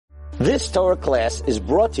This Torah class is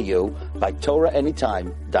brought to you by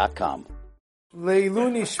TorahAnytime.com. Leilu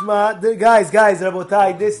Nishma, guys,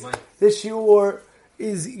 Rabotai, this shiur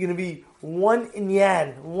is going to be one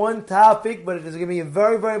inyan, one topic, but it is going to be a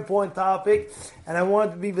very, very important topic, and I want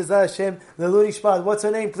it to be B'ezras Hashem, Leilu Nishma. What's her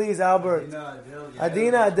name, please, Albert?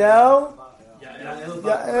 Adina Adele,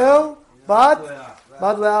 Yael, Bat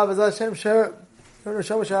Leah, B'ezras Hashem, Sher,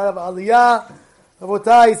 Aliyah.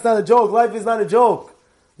 Rabotai, it's not a joke. Life is not a joke.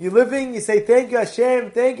 You're living, you say, thank you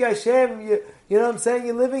Hashem, thank you Hashem. You know what I'm saying?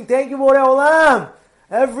 You're living, thank you Borei Olam.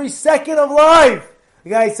 Every second of life. The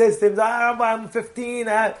guy says to him, I'm 15,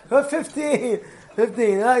 15.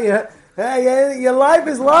 Your life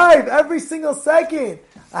is life, every single second.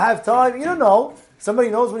 I have time. You don't know. Somebody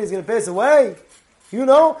knows when he's going to pass away. You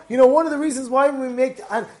know, one of the reasons why we make,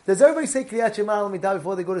 does everybody say Kriyat Shema L'mitah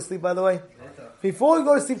before they go to sleep, by the way? Before we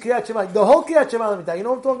go to sleep, Kriyat Shema, the whole Kriyat Shema L'mitah, you know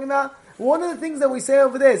what I'm talking about? One of the things that we say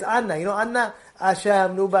over there is Anna. You know, Anna,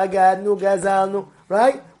 Hashem, Nu Bagad, Nu Gazal, Nu,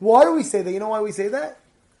 right? Why do we say that? You know why we say that?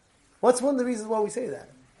 What's one of the reasons why we say that?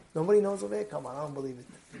 Nobody knows over there? Come on, I don't believe it.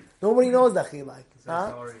 Nobody knows that Chilak.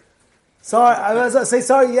 Sorry. Sorry. I was say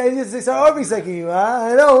sorry. Yeah, you say sorry every second. You,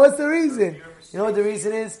 I know. What's the reason? You know what the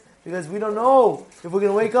reason is? Because we don't know if we're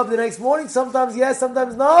going to wake up the next morning. Sometimes yes,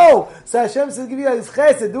 sometimes no. So Hashem says, give you His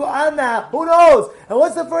chesed, do Anna. Who knows? And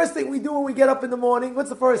what's the first thing we do when we get up in the morning? What's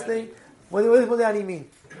the first thing? What does that mean?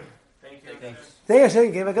 Thank Hashem,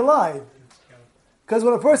 you came back alive. Because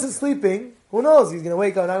when a person's sleeping, who knows? He's going to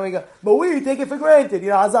wake up, not wake up. But we take it for granted.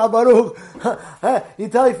 You know, Azal Baruch. You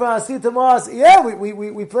tell your friend, I'll see you tomorrow. Yeah,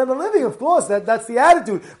 we plan on living, of course. That's the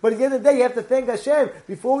attitude. But at the end of the day, you have to thank Hashem.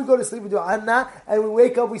 Before we go to sleep, we do Anna. And we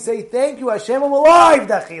wake up, we say, thank you, Hashem, I'm alive,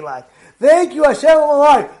 Dachilai. Thank you, Hashem, I'm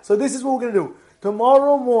alive. So this is what we're going to do.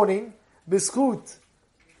 Tomorrow morning, Biskut.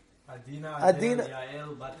 Adina.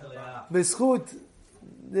 Biskut.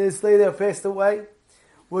 This lady passed away.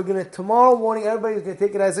 We're gonna tomorrow morning. Everybody's gonna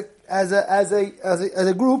take it as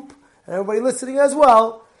a group, and everybody listening as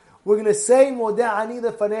well. We're gonna say Modeh Ani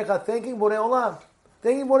Lefanecha, thanking Borei Olam,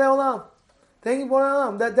 thanking Borei Olam, thanking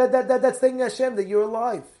Borei Olam. That's thanking Hashem that you're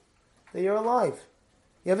alive, that you're alive.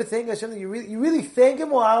 You ever thank Hashem that you really thank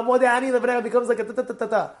Him, or Modeh Ani Lefanecha becomes like a ta ta ta ta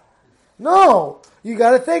ta? No, you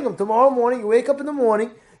gotta thank Him. Tomorrow morning, you wake up in the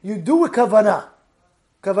morning, you do a kavanah.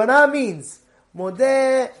 Kavanah means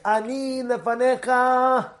Modeh Ani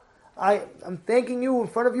Lefanecha. I'm thanking you in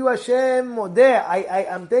front of you, Hashem. Modeh.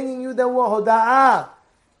 I'm thanking you that we're Hoda'ah.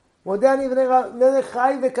 Modeh Ani Lefanecha. Melech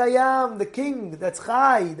Chai V'Kayam. The King that's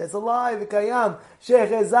Chai, that's alive, V'Kayam.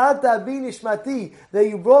 Shechezata Bi Nishmati. That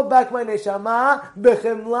you brought back my neshama.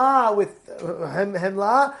 Bechemla. With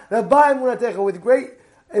Hemla. Rabba Emunatecha. With great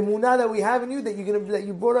emunah that we have in you. That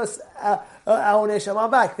you brought us our neshama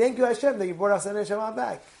back. Thank you, Hashem, that you brought us our neshama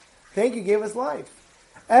back. Thank you, gave us life.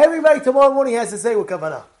 Everybody tomorrow morning has to say with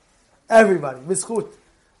kavanah. Everybody. Biskut.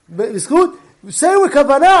 Say with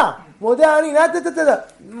kavanah. Modeh Ani, not da.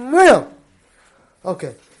 Real.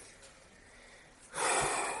 Okay.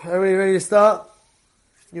 Everybody ready to start?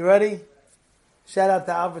 You ready? Shout out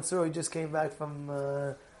to Albert Sur. He just came back from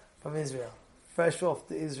Israel. Fresh off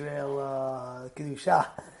the Israel Kedusha.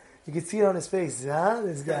 You can see it on his face, huh?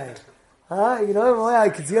 This guy. Huh? You know him? I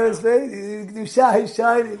can see on his face. He's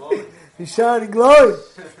shining. He's shining, glowing.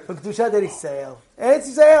 But Kedusha that he sail.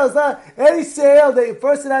 It's not any sail that a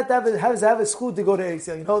person has to have a school to go to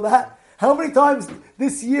Israel. You know that? How many times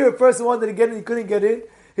this year a person wanted to get in, he couldn't get in?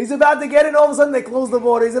 He's about to get in, all of a sudden they close the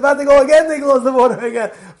border. He's about to go again, they close the border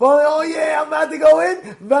again. Finally, oh yeah, I'm about to go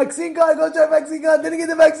in. Vaccine card, go try vaccine card. Didn't get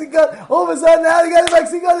the vaccine card. All of a sudden, now they got the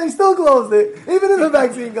vaccine card, they still closed it. Even in the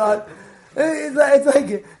vaccine card. It's like,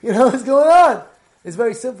 you know what's going on. It's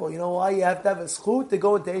very simple. You know why? You have to have a zchut to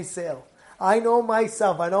go into Israel. I know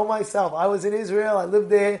myself. I was in Israel. I lived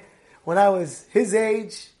there when I was his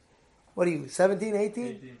age. What are you, 17,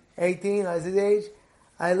 18? 18, I was his age.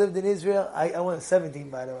 I lived in Israel. I was 17,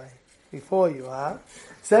 by the way. Before you, huh?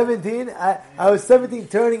 17. I was 17,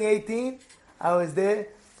 turning 18. I was there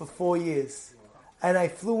for 4 years. And I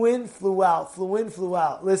flew in, flew out.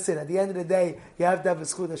 Listen, at the end of the day, you have to have a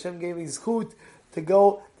zchut. Hashem gave me a zchut to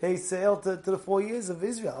go. They sailed to the 4 years of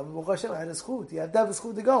Israel. Baruch Hashem, I had a zchut. You have to have a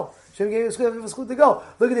zchut to go. Hashem gave me a zchut. You have to have a zchut to go.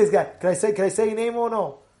 Look at this guy. Can I say your name or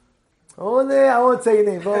no? Only I won't say your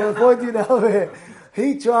name. But I'm going to you now.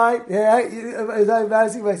 He tried. Yeah, is that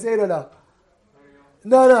embarrassing if I say it or no?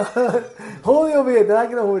 No. Hold me over here. They're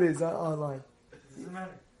not going to know who it is online. Doesn't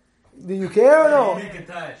matter. Do you care or no?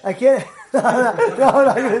 I can't. No,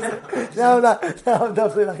 I'm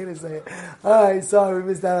definitely not going to say it. All right, sorry, we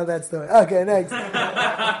missed out on that story. Okay, next.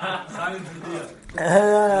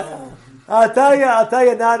 I'll tell you,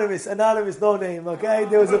 anonymous, no name, okay?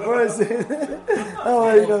 There was a person.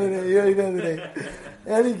 Oh, you know the name. You already know the name.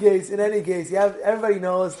 In any case, everybody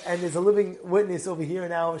knows, and there's a living witness over here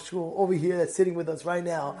in our shul, over here that's sitting with us right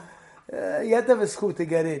now. You have to have a schut to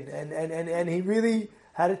get in, and he really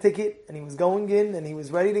had a ticket, and he was going in, and he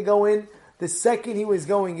was ready to go in. The second he was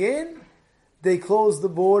going in, they closed the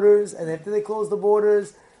borders, and after they closed the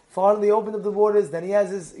borders, finally opened up the borders, then he has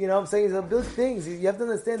his, you know what I'm saying, he's a big things. You have to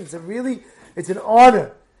understand, it's an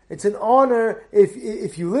honor. It's an honor.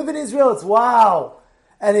 If you live in Israel, it's wow.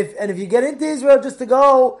 And if you get into Israel just to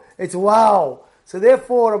go, it's wow. So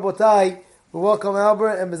therefore, Rabotai, we welcome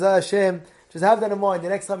Albert and B'ezras Hashem. Just have that in mind. The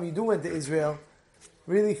next time you do enter Israel,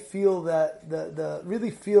 really feel that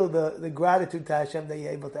the gratitude to Hashem that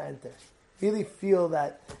you're able to enter. Really feel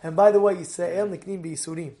that. And by the way, Yisrael niknim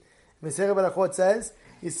b'yisurim. Mesechah Berachot says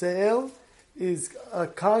Yisrael is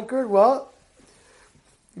conquered. What?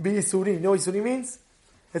 B'yisurim. You know what Yisurim means?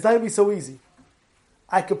 It's not going to be so easy.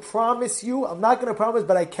 I could promise you. I'm not going to promise,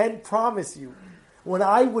 but I can promise you. When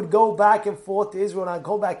I would go back and forth to Israel and I'd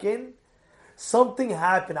go back in, something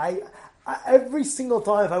happened. Every single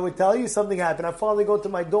time, if I would tell you something happened, I finally go to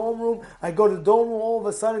my dorm room. I go to the dorm room. All of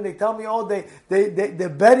a sudden, they tell me, "Oh,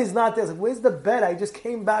 the bed is not there." I was like, "Where's the bed? I just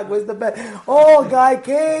came back. Where's the bed?" Oh, guy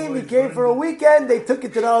came. He came for a weekend. They took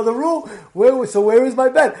it to the other room. Where is my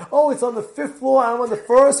bed? Oh, it's on the 5th floor. I'm on the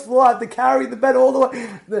 1st floor. I have to carry the bed all the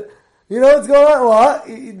way. You know what's going on? What?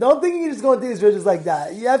 Don't think you just go into Israel just like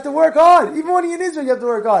that. You have to work hard. Even when you're in Israel, you have to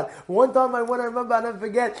work hard. One time I remember, I'll never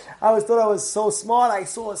forget, I thought I was so smart. I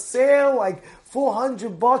saw a sale, like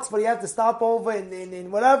 $400, but you have to stop over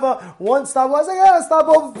in whatever. One stop, I was like, I'll stop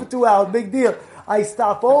over for 2 hours. Big deal. I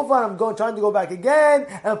stop over and I'm trying to go back again,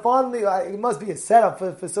 and finally, it must be a setup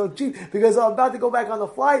for so cheap, because I'm about to go back on the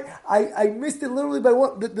flight. I missed it literally by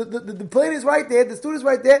one. The plane is right there, the student's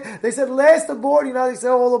right there. They said last aboard, they said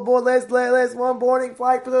all aboard, last one boarding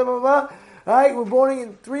flight, blah, blah, blah. Alright, we're boarding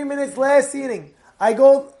in 3 minutes, last seating. I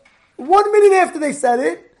go 1 minute after they said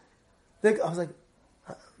it. I was like,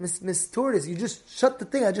 Miss Torres, you just shut the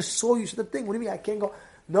thing. I just saw you shut the thing. What do you mean I can't go?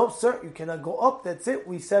 No, sir, you cannot go up. That's it.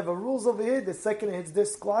 We have rules over here. The second it hits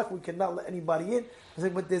this clock, we cannot let anybody in. I was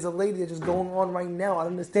like, but there's a lady that's just going on right now. I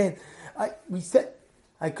don't understand. We said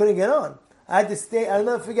I couldn't get on. I had to stay. I'll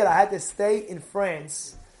never forget. I had to stay in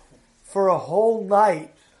France for a whole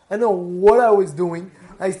night. I don't know what I was doing.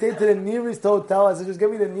 I stayed to the nearest hotel. I said, just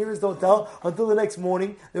give me the nearest hotel until the next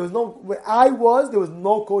morning. Where I was, there was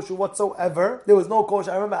no kosher whatsoever. There was no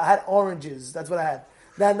kosher. I remember I had oranges. That's what I had.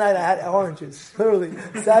 That night I had oranges. Literally.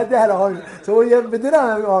 Saturday I had oranges. So when you haven't been dinner, I'm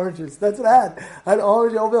having oranges. That's what I had. I had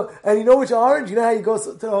orange over. And you know which orange? You know how you go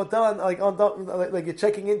to the hotel and like on top, like you're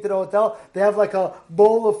checking into the hotel, they have like a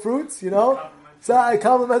bowl of fruits, So a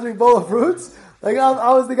complimentary bowl of fruits. Like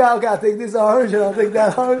I was the guy, okay, I'll take this orange and I'll take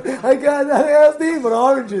that orange. I got nothing else to eat but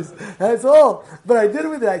oranges. That's all. But I did it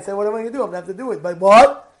with it. I said, what am I going to do? I'm going to have to do it. But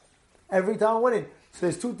what? Every time I went in. So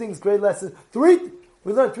there's 2 things, great lessons. 3.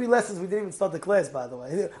 We learned 3 lessons. We didn't even start the class, by the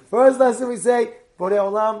way. First lesson we say, Borei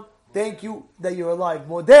Olam, thank you that you're alive.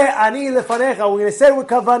 Modeh ani lefanecha. We're going to say it with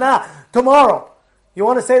kavanah tomorrow. You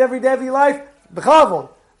want to say it every day of your life? B'chavon.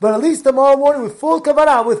 But at least tomorrow morning with full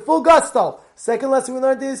kavanah, with full gusto. Second lesson we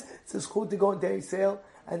learned is, it's a schut to go into Israel.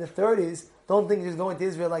 And the third is, don't think you're just going to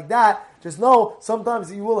Israel like that. Just know,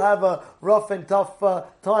 sometimes you will have a rough and tough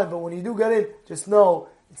time. But when you do get in, just know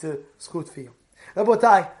it's a schut for you.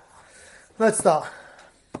 Rabotai, let's start.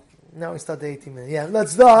 Now we start the 18 minutes. Yeah,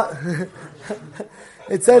 let's start.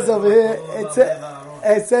 It says over here.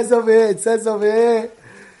 It says over here.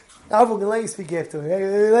 I'm going to let you speak after.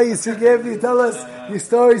 Let you speak after. You tell us your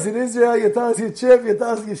stories in Israel. You tell us your trip. You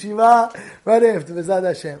tell us your shiva. Right after. B'ezras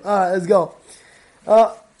Hashem. All right, let's go.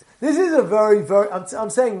 This is a very, very. I'm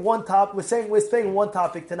saying one topic. We're saying one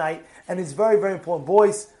topic tonight, and it's very, very important.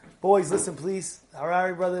 Boys, listen, please.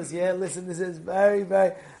 Harari brothers, listen. This is very,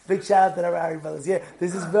 very. Big shout out to the Harari brothers.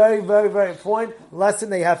 This is very, very, very important lesson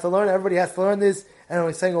that you have to learn. Everybody has to learn this. And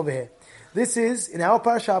we're saying over here. This is in our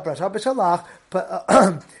Parashat Beshalach,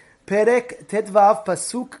 Perek Tetvav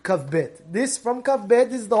Pasuk Kavbet. This from Kavbet.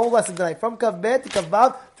 This is the whole lesson tonight. From Kavbet to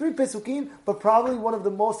Kavvav, 3 Pesukim, but probably one of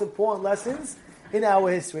the most important lessons in our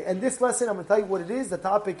history. And this lesson, I'm going to tell you what it is. The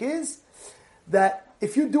topic is that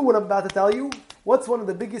if you do what I'm about to tell you, what's one of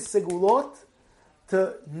the biggest segulot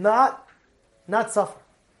to not suffer?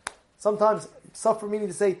 Sometimes suffer meaning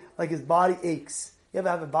to say like his body aches. You ever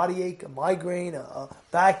have a body ache, a migraine, a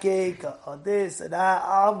backache, a this, a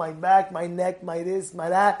that, my back, my neck, my this, my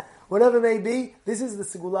that, whatever it may be. This is the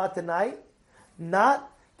Segula tonight. Not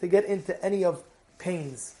to get into any of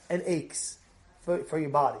pains and aches for your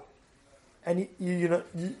body. and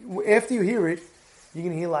after you hear it,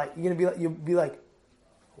 you'll be like,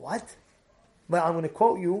 what? But I'm going to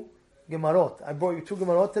quote you Gemarot. I brought you 2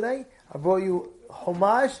 Gemarot today. I brought you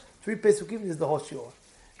Homage, 3 Pesukim. This is the whole shiur.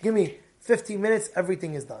 Give me 15 minutes.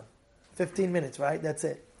 Everything is done. 15 minutes, right? That's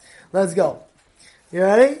it. Let's go. You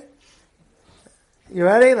ready? You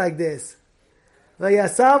ready? Like this.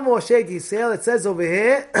 Vayasam Moshe Yisrael. It says over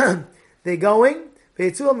here, they're going.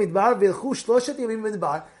 They're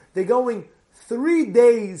going 3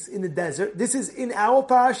 days in the desert. This is in our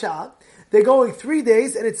Parashat. They're going 3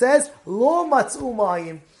 days, and it says, Lo matzu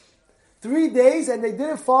mayim. 3 days, and they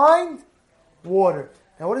didn't find water.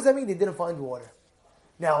 Now, what does that mean? They didn't find water.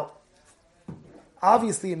 Now,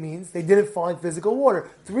 obviously it means they didn't find physical water.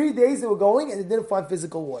 3 days they were going, and they didn't find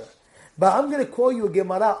physical water. But I'm going to quote you a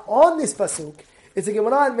Gemara on this pasuk. It's a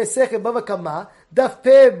Gemara in Mesechet Bava Kama, Daf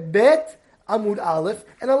Peh Bet Amud Aleph,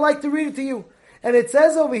 and I'd like to read it to you. And it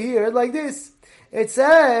says over here like this. It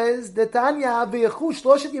says, Detanya ve'yechu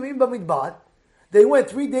shloshet yamim b'midbar. They went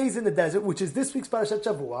 3 days in the desert, which is this week's Parashat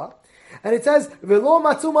Shavua. And it says, Ve'lo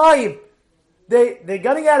matzu mayim. They're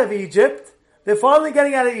getting out of Egypt. They're finally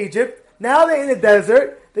getting out of Egypt. Now they're in the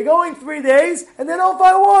desert. They're going 3 days, and they don't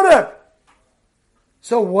find water.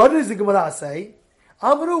 So what does the Gemara say?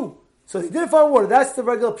 Amru. So they didn't find water. That's the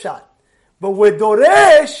regular pshat. But with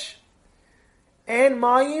Doresh, and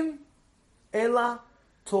mayim, ela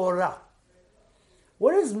Torah.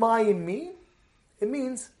 What does mayim mean? It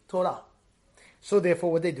means Torah. So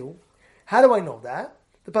therefore, what they do? How do I know that?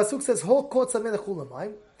 The pasuk says, "Hol kot sameh lechul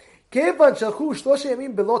hamayim." Kevan shalchu shlosha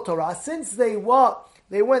yamim belo Torah. Since they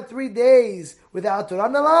went 3 days without Torah.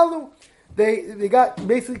 Nalalu. They got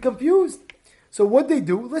basically confused. So what they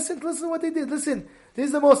do? Listen to what they did. Listen. This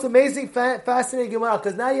is the most amazing, fascinating Gemara,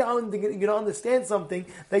 because now you're going to understand something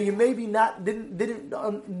that you maybe didn't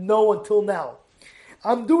know until now.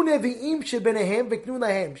 Amdu nevi'im shebenehem v'knu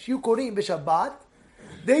lahem shiu korim b'Shabbat.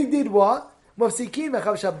 They did what? Mafsikin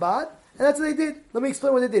v'chav Shabbat, and that's what they did. Let me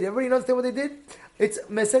explain what they did. Everybody understand what they did? It's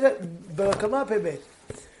Mesechet Bava Peh.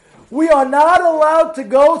 We are not allowed to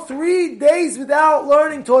go 3 days without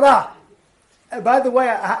learning Torah. And by the way,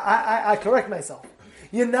 I correct myself.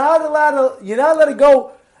 You're not allowed to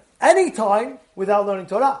go anytime without learning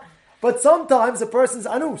Torah. But sometimes a person's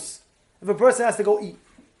anus. If a person has to go eat,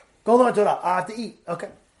 go learn Torah. I have to eat. Okay.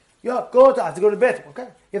 Yeah, I have to go to the bathroom. Okay.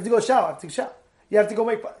 You have to go shower. I have to shower. You have to go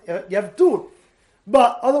you have to do it.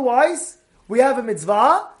 But otherwise, we have a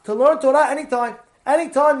mitzvah to learn Torah anytime.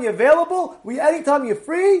 Anytime you're available, anytime you're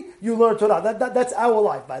free, you learn Torah. That's our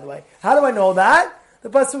life, by the way. How do I know that? The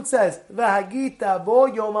pasuk says, "V'hagita bo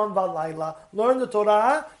yomam v'layla." Learn the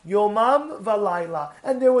Torah yomam v'layla.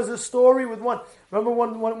 And there was a story with one. Remember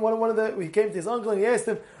he came to his uncle and he asked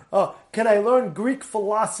him, "Can I learn Greek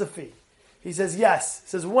philosophy?" He says, "Yes." He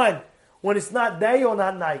says, "When? When it's not day or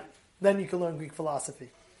not night, then you can learn Greek philosophy."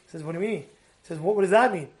 He says, "What do you mean?" He says, "What does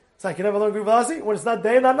that mean?" It's like, you never learn Greek philosophy? When it's not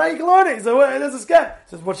day or not night, you can learn it. He says, "Well, this is scary." He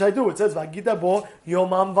says, "What should I do?" It says, "V'hagita bo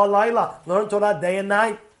yomam v'layla." Learn Torah day and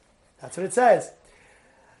night. That's what it says.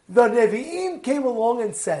 The Nevi'im came along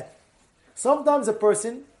and said, sometimes a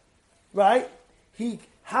person, right, he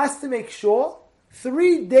has to make sure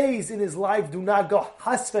 3 days in his life do not go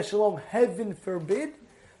has v'shalom, heaven forbid.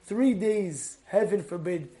 3 days, heaven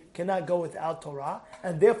forbid, cannot go without Torah.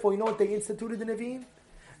 And therefore, you know what they instituted, the Nevi'im?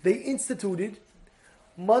 They instituted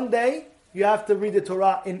Monday, you have to read the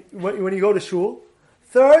Torah when you go to shul.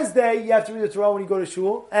 Thursday, you have to read the Torah when you go to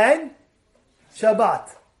shul. And Shabbat,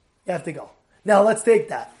 you have to go. Now, let's take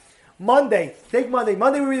that. Monday, take Monday.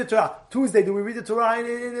 Monday we read the Torah. Tuesday, do we read the Torah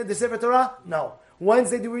in the Sefer Torah? No.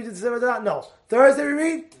 Wednesday, do we read the Sefer Torah? No. Thursday we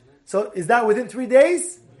read? So, is that within 3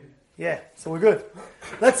 days? Yeah, so we're good.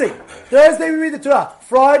 Let's see. Thursday we read the Torah.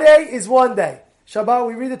 Friday is 1 day. Shabbat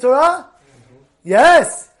we read the Torah?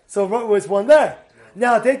 Yes. So, it's 1 day.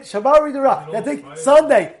 Now, take Shabbat, read the Torah. Now, take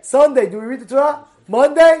Sunday. Sunday, do we read the Torah?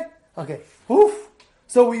 Monday? Okay. Oof.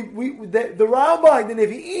 So, the Rabbi, the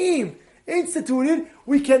Nevi'im, instituted,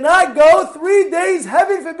 we cannot go 3 days,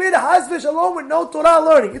 heaven forbid, has v'shalom, with no Torah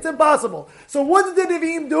learning. It's impossible. So what did the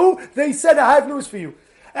Nevi'im do? They said, I have news for you.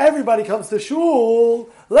 Everybody comes to shul,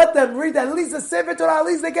 let them read at least the Sefer Torah, at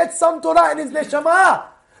least they get some Torah in his neshama.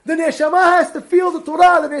 The neshama has to feel the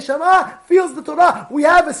Torah. The neshama feels the Torah. We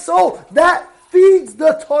have a soul that feeds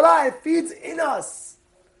the Torah. It feeds in us.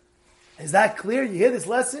 Is that clear? You hear this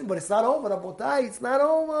lesson? But it's not over, Rabotai. It's not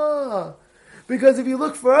over. Because if you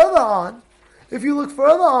look further on,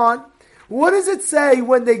 what does it say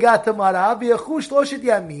when they got to Marah? They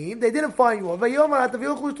didn't find you.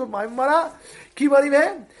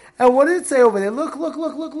 And what did it say over there? Look at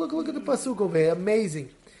the pasuk over here. Amazing.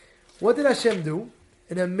 What did Hashem do?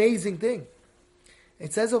 an amazing thing.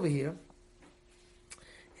 It says over here,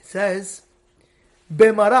 it says,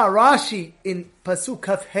 Bemara, Rashi in Pasuk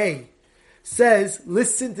Kaf Hey says,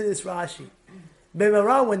 listen to this Rashi.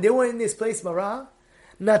 Bemara, when they were in this place, Mara,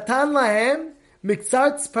 Natan lahem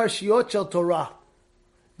miktzarts parshiot shel Torah.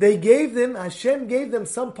 They gave them, Hashem gave them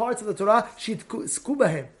some parts of the Torah, shitku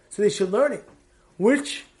bahem, so they should learn it.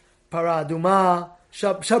 Which? Paraduma,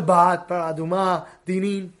 Shabbat, Paraduma,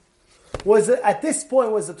 Dinin. Was it, at this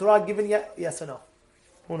point, was the Torah given yet? Yes or no?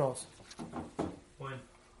 Who knows? When?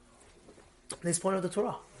 This point of the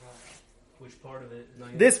Torah. Which part of it?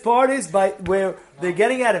 This part is by where they're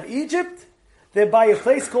getting out of Egypt. They're by a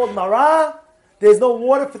place called Marah. There's no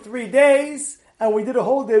water for 3 days. And we did a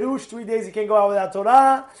whole derush, 3 days you can't go out without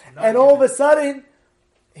Torah. And all of a sudden,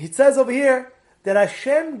 it says over here that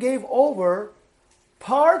Hashem gave over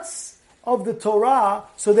parts of the Torah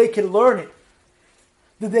so they can learn it.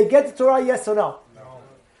 Did they get the Torah, yes or no? No.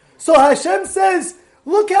 So Hashem says,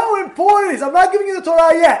 look how important it is. I'm not giving you the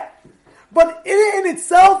Torah yet. But it in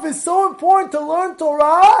itself is so important to learn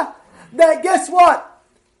Torah that guess what?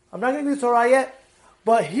 I'm not going to give you the Torah yet,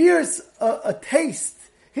 but here's a taste.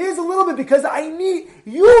 Here's a little bit because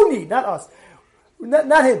you need, not us,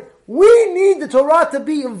 not him. We need the Torah to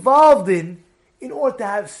be involved in order to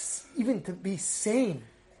have, even to be sane,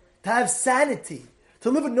 to have sanity, to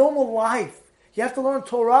live a normal life. You have to learn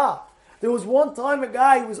Torah. There was one time a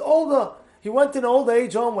guy, he was older, he went to an old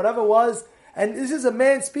age home, whatever it was, and this is a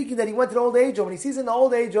man speaking that he went to an old age home, and he sees in the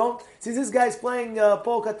old age home, sees this guy's playing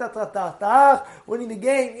polka, winning the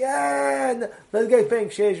game, yeah, and the guy playing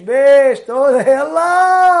shesh besh,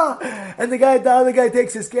 Allah, and the other guy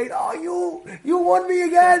takes his cane, oh, you won me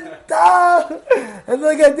again, and the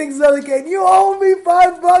other guy takes his other cane, you owe me $5,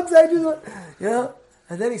 I just won, yeah,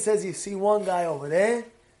 and then he says, you see one guy over there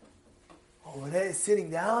sitting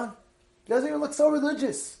down, he doesn't even look so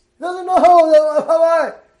religious, he doesn't know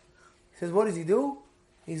how. He says, what does he do?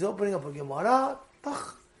 He's opening up a Gemara,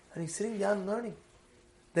 and he's sitting down and learning.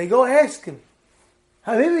 They go ask him,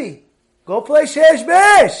 Habibi, go play Shesh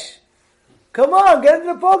Besh. Come on, get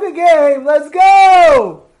into the poker game. Let's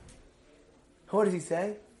go. What does he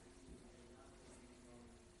say?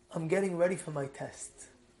 I'm getting ready for my test.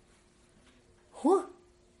 What?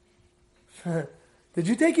 Did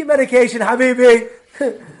you take your medication, Habibi?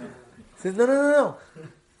 He says, no.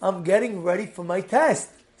 I'm getting ready for my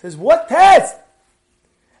test. Says, what test?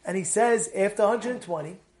 And he says, after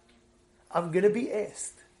 120, I'm going to be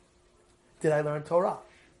asked, did I learn Torah?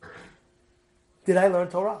 Did I learn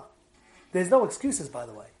Torah? There's no excuses, by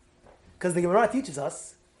the way. Because the Gemara teaches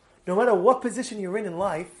us, no matter what position you're in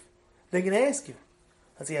life, they're going to ask you.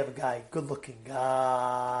 Let's say you have a guy, good-looking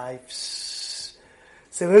guy.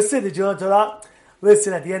 Say, listen, did you learn Torah?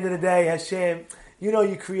 Listen, at the end of the day, Hashem, you know,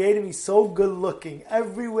 you created me so good looking.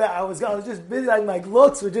 Everywhere I was just busy, like my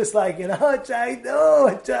looks were just like, what I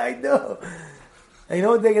do. And you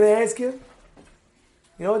know what they're going to ask him?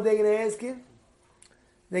 They're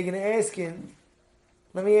going to ask him,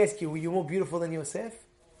 let me ask you, were you more beautiful than Yosef?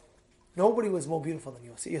 Nobody was more beautiful than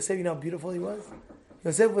Yosef. Yosef, you know how beautiful he was?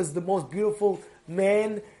 Yosef was the most beautiful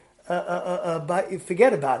man,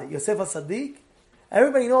 forget about it. Yosef HaSadiq.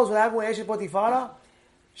 Everybody knows what happened with Eshet Potifara.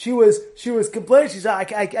 She was complaining. She said, I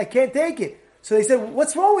can't take it. So they said,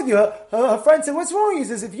 what's wrong with you? Her friend said, what's wrong with you? He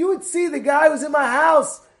says, if you would see the guy who's in my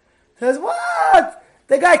house. He says, what?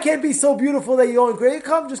 The guy can't be so beautiful that you're going crazy.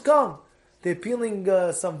 Come, just come. They're peeling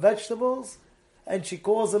some vegetables. And she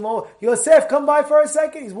calls him over. Yosef, come by for a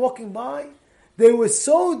second. He's walking by. He was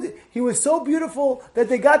so beautiful that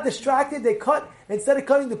they got distracted. They instead of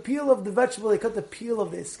cutting the peel of the vegetable, they cut the peel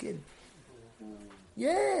of their skin.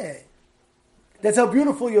 Yeah. That's how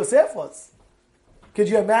beautiful Yosef was. Could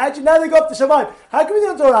you imagine? Now they go up to Shamayim. How can we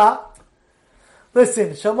do Torah? Listen,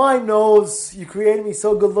 Shamayim knows you created me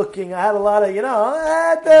so good looking. I had a lot of,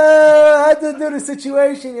 I had to do the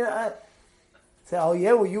situation. Say, oh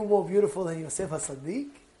yeah, were you more beautiful than Yosef HaSadiq?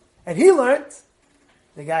 And he learned.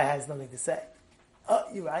 The guy has nothing to say. Oh,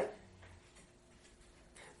 you're right.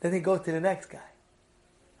 Then they go to the next guy.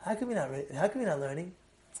 How come you're not learning?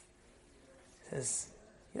 He says,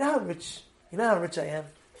 you know how rich I am?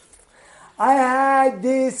 I had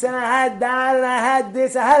this and I had that and I had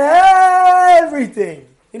this. I had everything.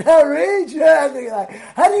 You know how rich?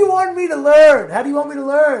 How do you want me to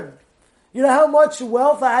learn? You know how much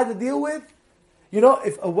wealth I had to deal with?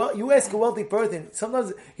 If you ask a wealthy person,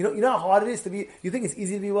 sometimes, you know how hard it is to be, you think it's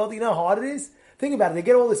easy to be wealthy? You know how hard it is? Think about it. They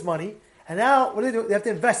get all this money, and now, what do? They have to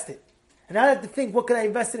invest it. And now they have to think, what can I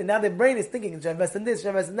invest in? And now their brain is thinking, should I invest in this? Should I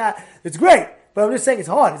invest in that? It's great, but I'm just saying it's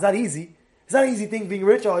hard. It's not easy. It's not an easy thing being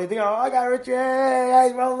rich. You think, oh, I got rich, yeah,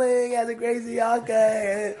 he's rolling, he has a crazy,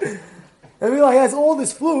 okay. And he has all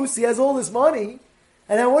this flus, he has all this money,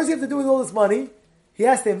 and then what does he have to do with all this money? He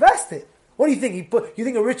has to invest it. What do you think? You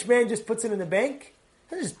think a rich man just puts it in the bank?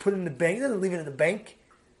 He doesn't just put it in the bank, he doesn't leave it in the bank.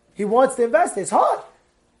 He wants to invest it. It's hard.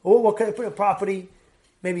 What can I put in property?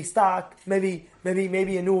 Maybe stock, maybe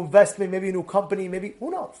a new investment, maybe a new company, maybe,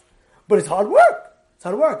 who knows? But it's hard work. It's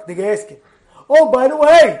hard work. They ask him, oh, by the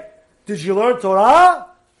way, did you learn Torah?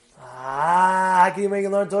 How can you make it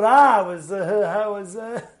learn Torah?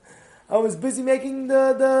 I was busy making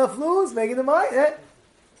the flus, making the money.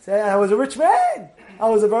 Say, I was a rich man. I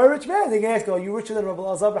was a very rich man. They ask, are you richer than Rabbi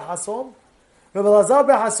Elazar ben Hassom? Rabbi Elazar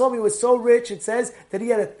ben Hassom, he was so rich, it says that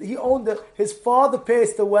he owned his father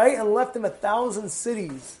passed away and left him 1,000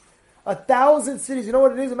 cities. 1,000 cities. You know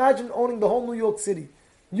what it is? Imagine owning the whole New York City.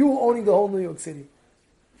 You owning the whole New York City.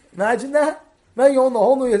 Imagine that. Now you own the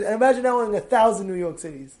whole New York, and imagine now owning 1,000 New York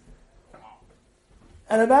cities.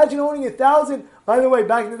 And imagine owning 1,000, by the way,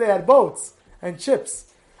 back in the day I had boats and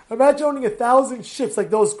ships. Imagine owning 1,000 ships, like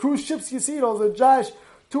those cruise ships you see, those Josh,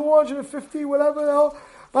 250, whatever the hell.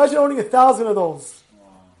 Imagine owning 1,000 of those.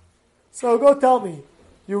 So go tell me,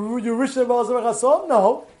 you rich than Rabbi Elazar ben Hassom?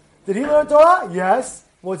 No. Did he learn Torah? Yes.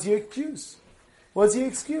 What's your excuse? What's the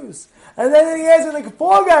excuse? And then he asks, like, a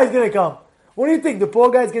poor guy's going to come. What do you think? The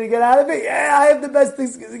poor guy's going to get out of it? Yeah, I have the best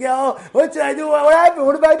things. What should I do? What happened?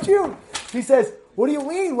 What about you? He says, what do you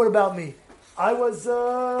mean, what about me?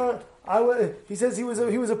 He says he was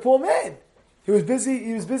a poor man. He was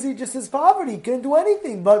busy just his poverty. He couldn't do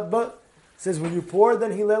anything. But he says, when you're poor,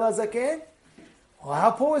 then Hillel HaZaken? Well,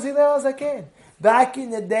 how poor was Hillel HaZaken? Back in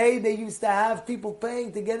the day, they used to have people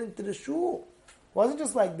paying to get into the shul. It wasn't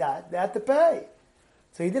just like that. They had to pay.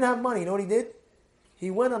 So he didn't have money. You know what he did? He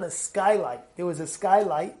went on a skylight. There was a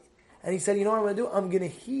skylight. And he said, you know what I'm going to do? I'm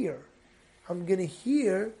going to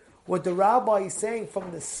hear what the rabbi is saying from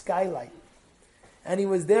the skylight. And he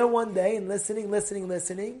was there one day and listening.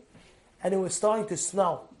 And it was starting to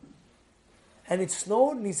snow. And it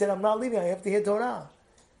snowed and he said, I'm not leaving. I have to hear Torah.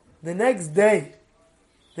 The next day,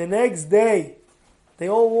 they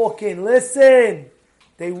all walk in. Listen.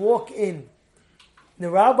 They walk in. The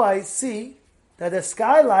rabbis see that the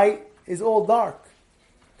skylight is all dark.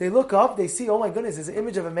 They look up, they see, oh my goodness, there's an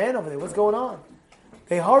image of a man over there. What's going on?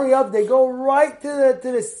 They hurry up, they go right to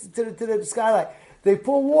the skylight. They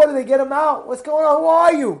pour water, they get him out. What's going on? Who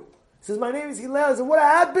are you? He says, my name is Hillel. I said, what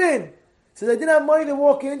happened? He says, I didn't have money to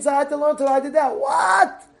walk in, so I had to learn Torah. I did that.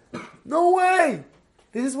 What? No way.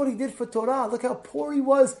 This is what he did for Torah. Look how poor he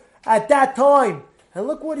was at that time. And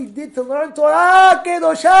look what he did to learn Torah.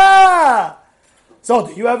 Kedosha. So,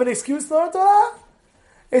 do you have an excuse to learn Torah?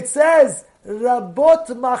 It says, Rabot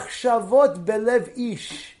machshavot belev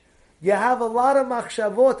ish. You have a lot of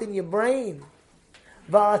machshavot in your brain.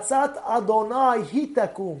 Va'atzat Adonai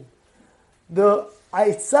hitakum. The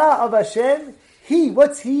Aitzah of Hashem,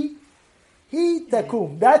 what's he? He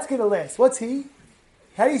takum. That's going to last. What's he?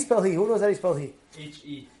 How do you spell he? Who knows how do you spell he?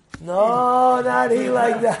 H-E. No, not he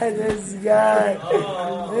like that. This guy.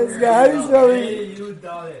 This guy. How do you spell he?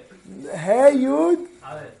 Hey Yud.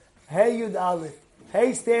 Hey Yud Aleph.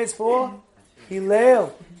 Hey stands for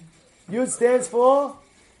Hillel. Yud stands for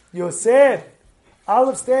Yosef.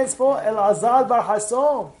 Aleph stands for Elazar bar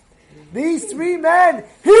Hassom. These three men,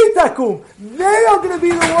 Hitakum, they are going to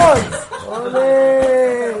be the ones.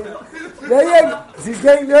 He's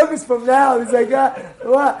getting nervous from now. He's like,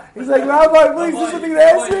 what? He's like, Rabbi, please, is this something to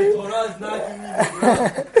ask me?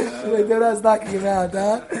 He's like, Torah's knocking him out,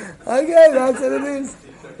 huh? Okay, that's what it is.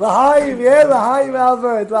 L'chaim, yeah, L'chaim,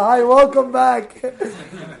 Albert. L'chaim, welcome back.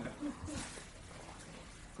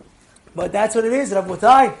 But that's what it is,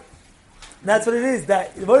 Rabotai. That's what it is.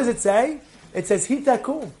 What does it say? It says,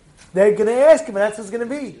 Hitakum. They're going to ask him, and that's what's going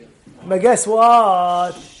to be. But guess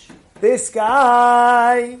what? This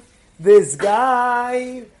guy,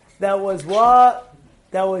 that was what?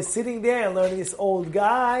 That was sitting there and learning, this old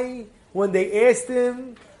guy. When they asked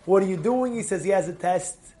him, what are you doing? He says he has a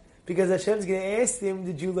test. Because Hashem's going to ask him,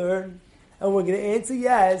 did you learn? And we're going to answer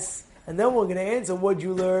yes. And then we're going to answer, what did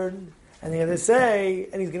you learn? And they're going to say,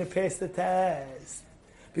 and he's going to pass the test.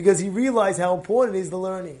 Because he realized how important it is the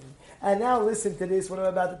learning. And now listen to this, what I'm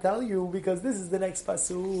about to tell you, because this is the next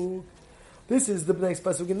pasuk. This is the next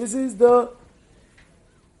pasuk, and this is the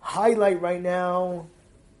highlight right now.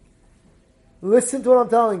 Listen to what I'm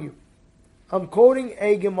telling you. I'm quoting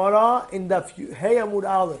a Gemara in Daf Hey Amud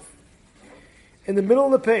Aleph. In the middle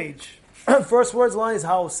of the page, first words line is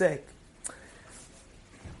Haosek.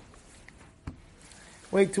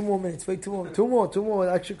 Wait 2 more minutes, two more,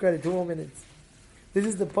 extra credit, 2 more minutes. This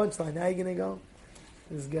is the punchline. How are you going to go?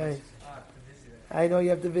 This guy. I know you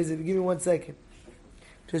have to visit. Give me 1 second.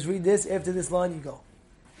 Just read this. After this line, you go.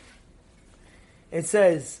 It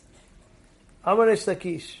says, Amar Resh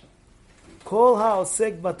Lakish, Kol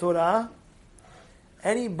ha'osek b'Torah,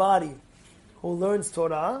 anybody who learns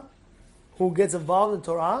Torah, who gets involved in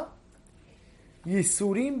Torah,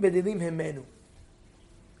 Yisurim bedilim hemenu.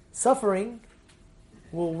 Suffering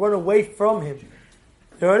will run away from him.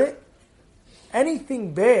 You heard it?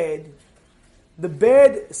 Anything bad, the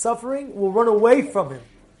bad suffering will run away from him.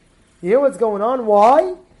 You hear what's going on?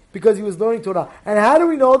 Why? Because he was learning Torah. And how do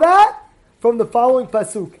we know that? From the following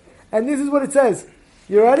pasuk. And this is what it says.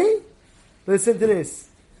 You ready? Listen to this.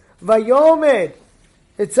 Vayomer.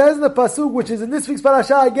 It says in the pasuk, which is in this week's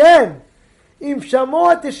parasha again. Im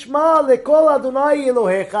shamot tishma lekol Adonai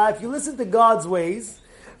Elohecha. If you listen to God's ways,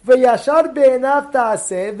 v'yashar be'enav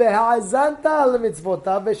ta'aseh, v'ha'azanta al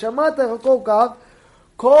mitzvotav, v'shamata kol kav,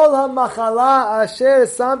 kol ha'machala asher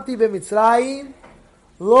samti b'mitzrayim,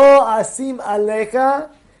 lo asim alecha,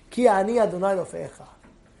 ki ani Adonai Elohecha.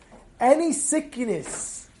 Any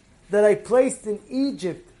sickness that I placed in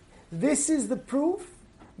Egypt, this is the proof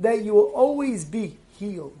that you will always be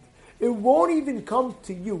healed. It won't even come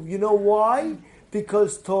to you. You know why?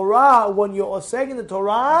 Because Torah, when you're oseg in the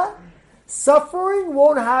Torah, suffering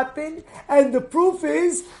won't happen. And the proof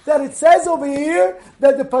is that it says over here,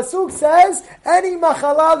 that the pasuk says, any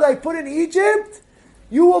machala that I put in Egypt,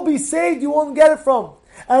 you will be saved, you won't get it from.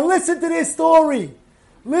 And listen to this story.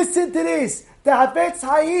 Listen to this. The Hafetz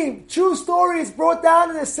Haim, true story, is brought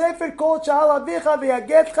down in the Sefer called Sha'al Avicha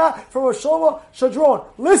V'Yagetcha from Rosh Shadron.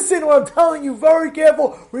 Listen what I'm telling you, very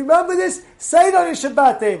careful. Remember this? Say it on your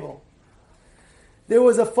Shabbat table. There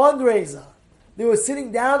was a fundraiser. They were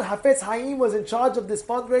sitting down. Hafetz Haim was in charge of this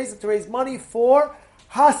fundraiser to raise money for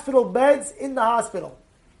hospital beds in the hospital.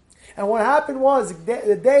 And what happened was,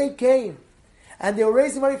 the day came, and they were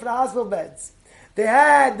raising money for the hospital beds. They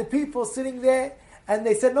had the people sitting there, and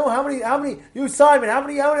they said, no, how many, you Simon, how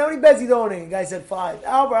many beds you donating? The guy said 5.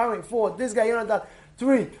 Albert, how many? 4. This guy,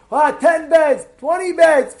 3. 10 beds, 20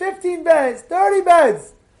 beds, 15 beds, 30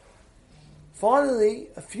 beds. Finally,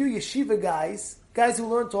 a few yeshiva guys who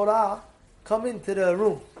learn Torah, come into the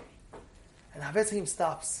room. And Hafetz Haim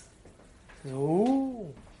stops. He says,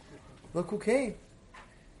 ooh, look who came.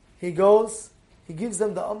 He goes, he gives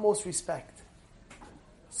them the utmost respect.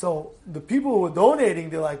 So the people who were donating,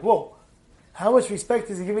 they're like, whoa, how much respect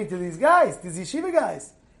is he giving to these guys, these yeshiva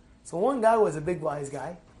guys? So one guy was a big wise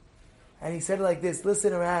guy, and he said it like this,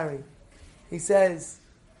 listen to Harry. He says,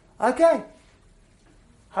 okay,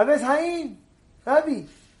 Hafetz Haim, Rabbi,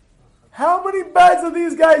 how many beds are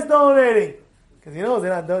these guys donating? Because he knows they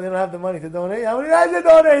don't have the money to donate. How many beds are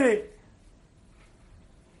donating?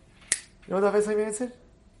 You know what Hafetz Haim answered?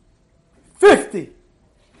 50.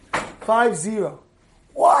 50.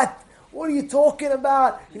 What? What are you talking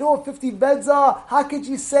about? You know what 50 beds are? How could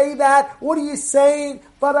you say that? What are you saying?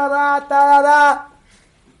 Ba-da-da, da-da-da.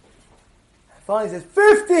 Finally he says,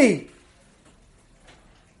 50!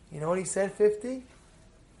 You know what he said, 50?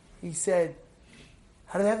 He said,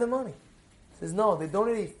 how do they have the money? He says, no, they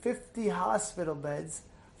donated 50 hospital beds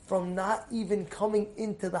from not even coming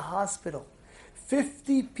into the hospital.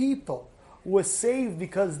 50 people were saved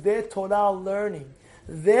because their Torah learning,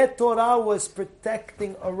 their Torah was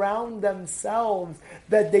protecting around themselves,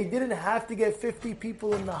 that they didn't have to get 50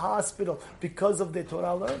 people in the hospital because of their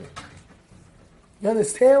Torah learning. You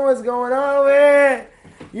understand what's going on over here?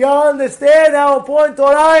 You understand how important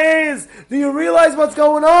Torah is? Do you realize what's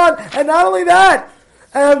going on? And not only that,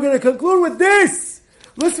 and I'm going to conclude with this.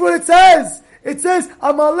 Listen what it says. It says,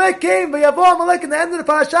 Amalek came, Vayavo Amalek, in the end of the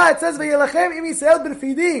parasha, it says, Vayelachem im Yisrael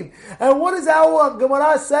b'nefidim. And what is our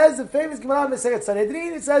Gemara says, the famous Gemara in Masechet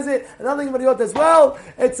Sanhedrin, it says it, another Gemara as well,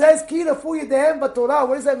 it says, Ki nafu yedehem b'Torah.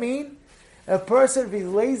 What does that mean? A person, if he's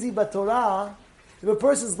lazy b'Torah, if a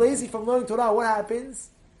person is lazy from learning Torah, what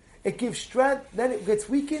happens? It gives strength, then it gets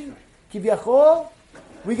weakened, Kivyachol,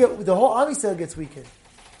 the whole Am Yisrael gets weakened.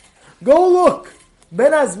 Go look,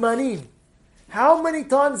 Ben Azmanim. How many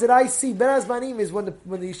times did I see, Ben Azmanim is when the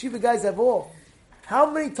yeshiva guys have off. How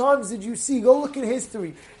many times did you see? Go look at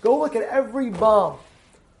history. Go look at every bomb.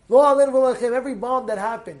 Every bomb that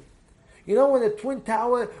happened. You know when the Twin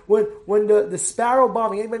Tower, when the Sparrow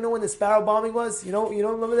bombing, anybody know when the Sparrow bombing was? You don't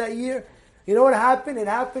remember that year? You know what happened? It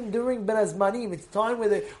happened during Ben Azmanim. It's time where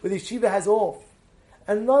the yeshiva has off.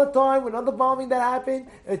 And another time, another bombing that happened,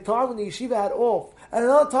 a time when the yeshiva had off. And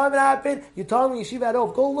another time it happened, you time when yeshiva had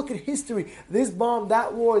off. Go look at history. This bomb,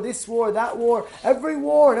 that war, this war, that war. Every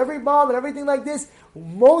war and every bomb and everything like this.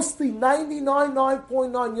 Mostly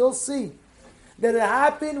 99.9, you'll see that it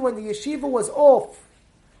happened when the yeshiva was off.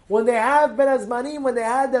 When they have Ben Azmanim, when they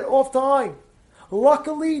had that off time.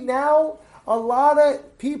 Luckily now, a lot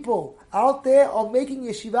of people out there are making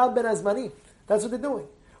yeshiva ben azmani. That's what they're doing.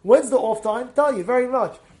 When's the off time? Tell you very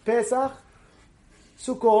much. Pesach,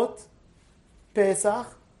 Sukkot, Pesach,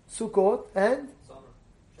 Sukkot, and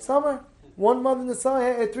summer. 1 month in the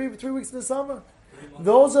summer, 3 weeks in the summer.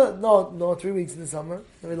 Those are, no, 3 weeks in the summer.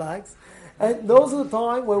 Relax. And those are the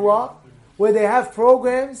time where what? Where they have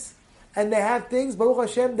programs and they have things, Baruch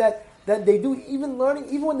Hashem, that they do even learning,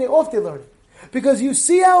 even when they're off, they're learning. Because you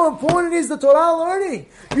see how important is the Torah learning.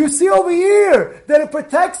 You see over here that it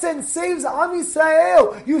protects and saves Am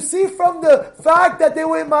Yisrael. You see from the fact that they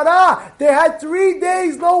were in Marah, they had 3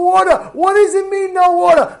 days no water. What does it mean no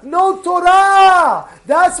water? No Torah.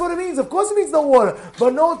 That's what it means. Of course it means no water,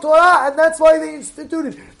 but no Torah, and that's why they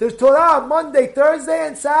instituted. There's Torah Monday, Thursday,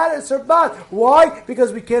 and Saturday, Shabbat. Why?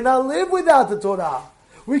 Because we cannot live without the Torah.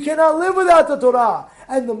 We cannot live without the Torah.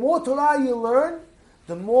 And the more Torah you learn,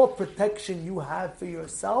 the more protection you have for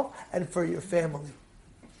yourself and for your family.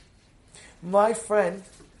 My friend,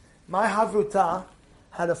 my Havruta,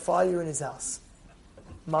 had a fire in his house.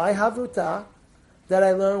 My Havruta, that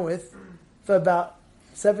I learned with for about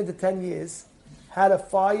 7 to 10 years, had a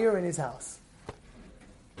fire in his house.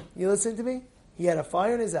 You listening to me? He had a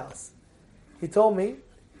fire in his house. He told me,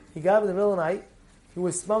 he got up in the middle of the night, he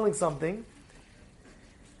was smelling something,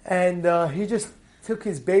 and he just took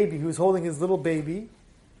his baby, he was holding his little baby,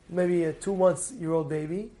 maybe a 2-month-old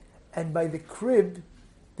baby, and by the crib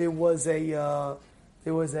there was a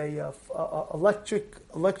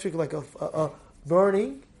electric like a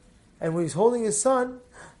burning, and when he was holding his son,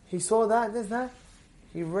 he saw that and that.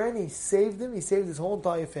 He ran, he saved him, he saved his whole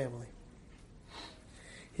entire family.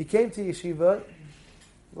 He came to yeshiva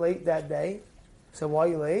late that day. Said, "Why are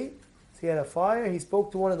you late?" So he had a fire. He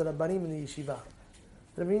spoke to one of the rabbanim in the yeshiva.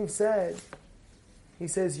 The rabbanim said, he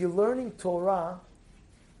says, "You're learning Torah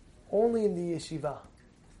only in the yeshiva."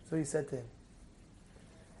 So he said to him.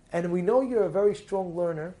 "And we know you're a very strong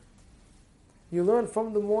learner. You learn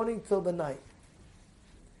from the morning till the night.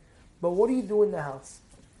 But what do you do in the house?"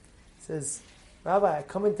 He says, "Rabbi, I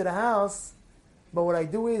come into the house, but what I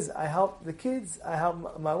do is I help the kids, I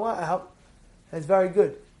help my wife, I help." That's very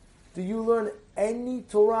good. "Do you learn any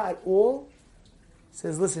Torah at all?" He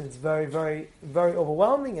says, "Listen, it's very, very, very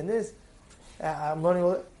overwhelming, and this, I'm learning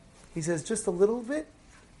all that." He says, "Just a little bit,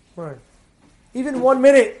 learn. Even 1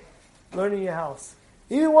 minute, learn in your house.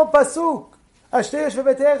 Even 1 pasuk, Ashteresh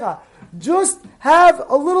ve'betecha. Just have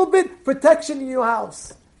a little bit protection in your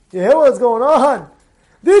house." You hear what's going on?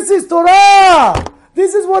 This is Torah.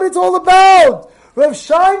 This is what it's all about. Rav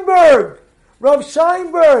Scheinberg,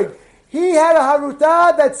 he had a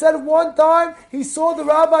Harutah that said one time he saw the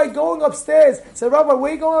rabbi going upstairs. He said, "Rabbi,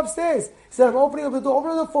 where are you going upstairs?" He said, "I'm opening up the door."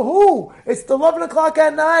 "Opening up for who?" "It's 11 o'clock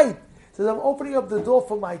at night." He says, "I'm opening up the door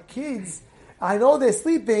for my kids. I know they're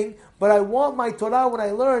sleeping, but I want my Torah when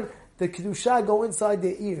I learn the Kedusha go inside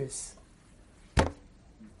their ears."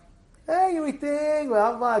 Hey, you think,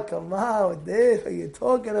 Rabbi, come on with this, what are you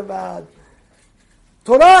talking about?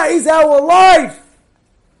 Torah is our life.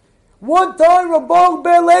 One time, Rabbi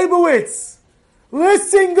Ber Leibowitz,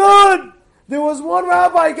 listen good. There was one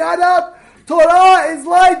rabbi got up. Torah is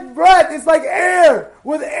like breath. It's like air.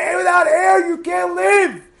 Without air, you can't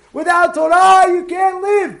live. Without Torah, you can't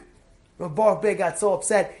live. Rabbi Ber got so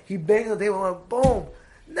upset. He banged on the table and went, boom.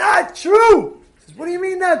 Not true. He says, "What do you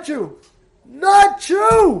mean not true?" "Not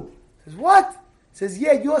true." He says, "What?" He says,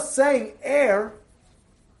 "Yeah, you're saying air,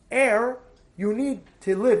 you need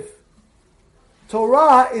to live.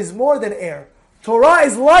 Torah is more than air. Torah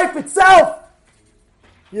is life itself."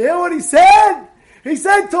 You hear what he said? He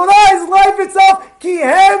said Torah is life itself. Ki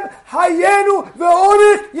hem hayenu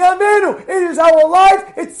ve'orich yamenu. It is our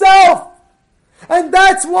life itself. And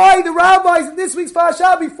that's why the rabbis in this week's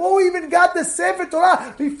Parashat, before we even got the Sefer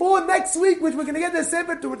Torah, before next week, which we're going to get the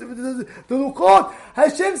Sefer the Lukot,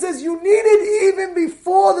 Hashem says you need it even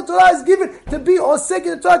before the Torah is given to be osek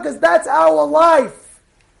in the Torah, because that's our life.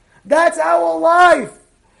 That's our life.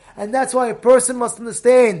 And that's why a person must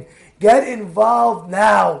understand, get involved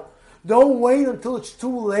now. Don't wait until it's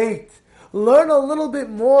too late. Learn a little bit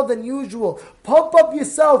more than usual. Pump up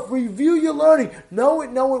yourself. Review your learning. Know it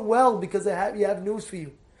well, because you have news for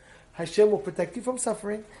you. Hashem will protect you from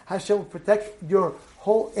suffering. Hashem will protect your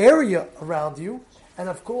whole area around you. And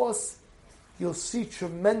of course, you'll see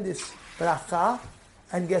tremendous bracha.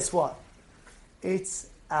 And guess what? It's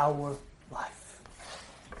our life.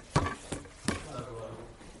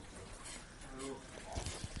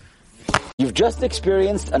 You've just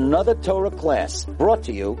experienced another Torah class brought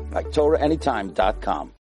to you by TorahAnytime.com.